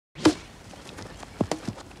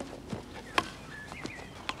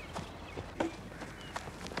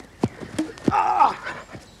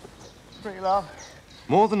Pretty love.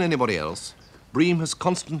 More than anybody else, Bream has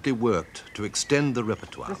constantly worked to extend the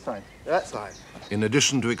repertoire. This side. That side. In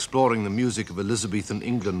addition to exploring the music of Elizabethan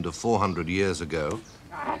England of 400 years ago,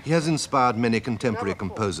 he has inspired many contemporary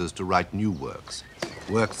composers to write new works,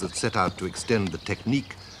 works that set out to extend the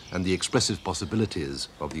technique and the expressive possibilities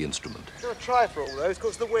of the instrument. I've got to try for all those,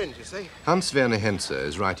 because the wind, you see. Werner Henze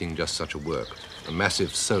is writing just such a work, a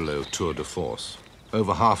massive solo tour de force,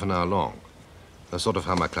 over half an hour long, a sort of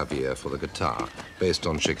hammerklavier for the guitar, based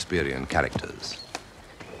on Shakespearean characters.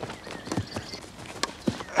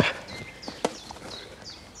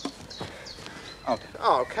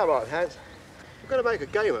 Oh, come on, Hans. We've got to make a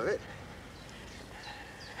game of it.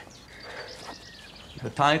 The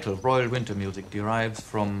title, Royal Winter Music, derives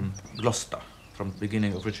from Gloucester, from the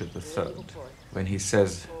beginning of Richard III, when he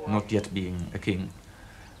says, not yet being a king,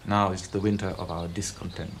 now is the winter of our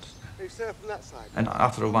discontent. And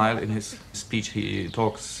after a while in his speech he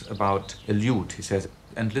talks about a lute, he says,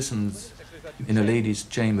 and listens in a lady's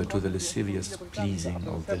chamber to the lascivious pleasing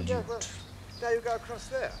of the lute. Now you go across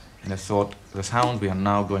there. And I thought the sound we are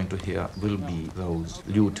now going to hear will be those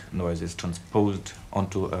lute noises transposed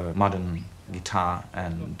onto a modern guitar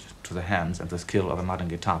and to the hands and the skill of a modern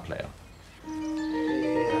guitar player.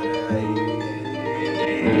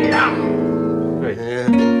 Great. Yeah.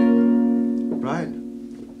 Right.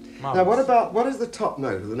 Marvelous. Now, what is the top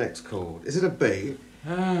note of the next chord? Is it a B?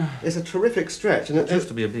 It's a terrific stretch. And It used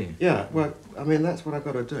to be a B. Yeah, well, I mean, that's what I've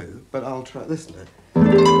got to do, but I'll try. Listen to it.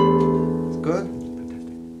 It's good.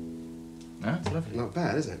 Yeah, it's lovely. Not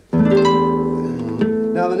bad, is it?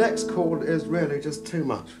 Now, the next chord is really just too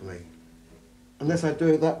much for me. Unless I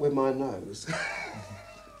do that with my nose.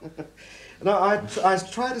 Now, I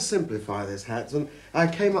tried to simplify this, Hats, and I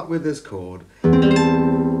came up with this chord.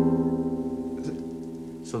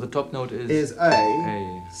 So the top note Is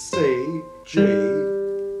A, C, G,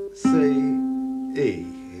 C, E.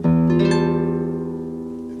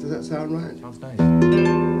 Does that sound right? Sounds nice.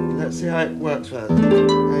 Let's see how it works first.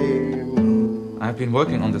 I've been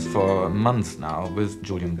working on this for months now with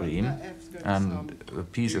Julian Bream, and the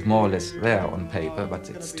piece is more or less there on paper, but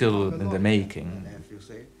it's still in the making.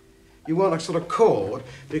 You want a sort of chord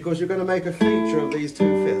because you're going to make a feature of these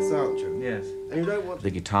 2/5, aren't you? Yes. And you don't want The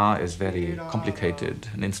guitar is very complicated,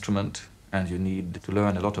 an instrument, and you need to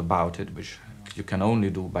learn a lot about it, which you can only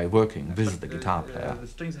do by working with the guitar player. The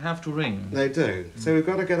strings have to ring. They do. So we've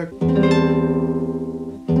got to get a...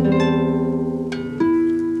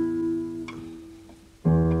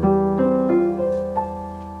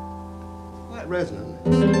 Quite resonant.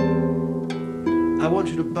 I want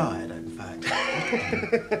you to buy it, in fact.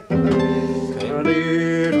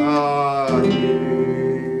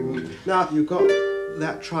 Now, you've got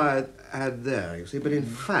that triad there, you see, but in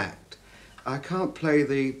fact, I can't play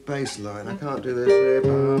the bass line. I can't do this,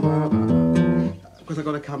 because I've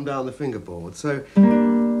got to come down the fingerboard. So,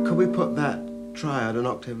 could we put that triad an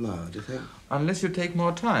octave lower, do you think? Unless you take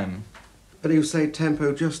more time. But you say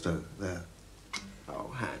tempo giusto there.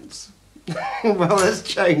 Oh, Hans. Well, let's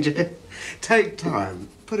change it. Take time.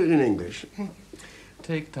 Put it in English.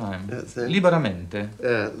 Take time. That's it. Liberamente.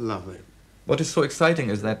 Lovely. What is so exciting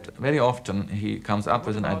is that very often he comes up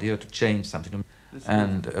with an idea to change something,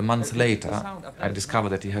 and a month later I discover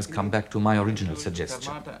that he has come back to my original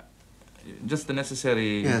suggestion. Just the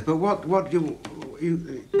necessary... Yes, but what you...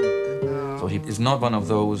 So he is not one of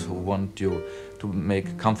those who want you to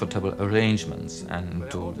make comfortable arrangements and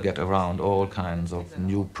to get around all kinds of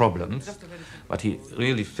new problems, but he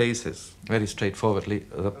really faces very straightforwardly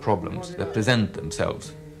the problems that present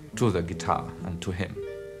themselves to the guitar and to him.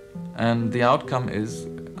 And the outcome is,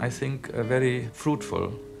 I think, a very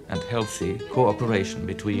fruitful and healthy cooperation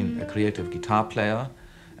between a creative guitar player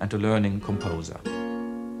and a learning composer.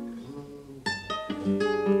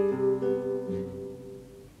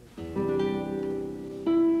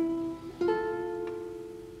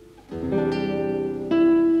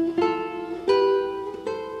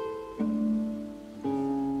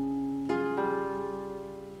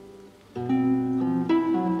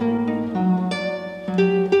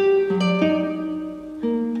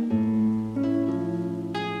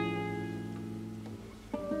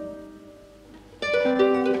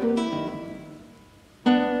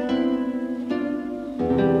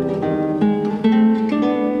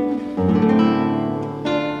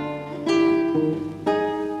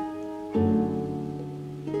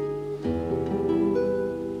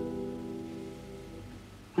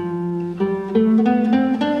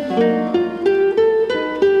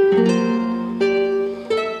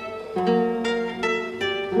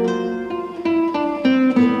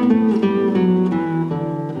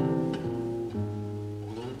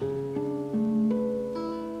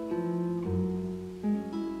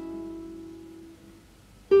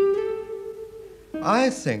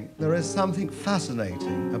 There is something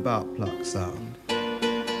fascinating about plucked sound.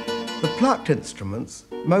 The plucked instruments,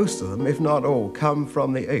 most of them, if not all, come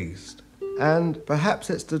from the East. And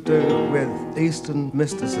perhaps it's to do with Eastern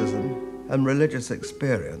mysticism and religious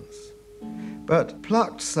experience. But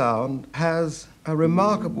plucked sound has a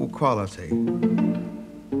remarkable quality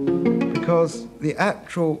because the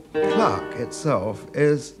actual pluck itself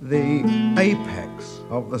is the apex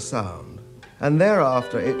of the sound, and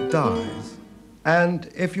thereafter it dies. And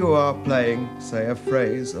if you are playing, say, a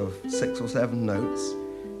phrase of 6 or 7 notes,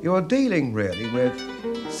 you are dealing really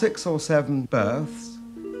with 6 or 7 births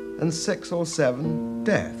and 6 or 7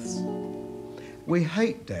 deaths. We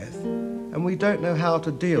hate death and we don't know how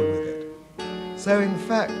to deal with it. So in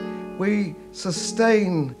fact, we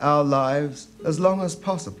sustain our lives as long as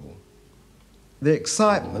possible. The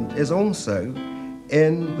excitement is also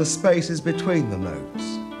in the spaces between the notes,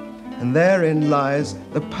 and therein lies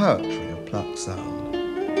the poetry of plucked sound.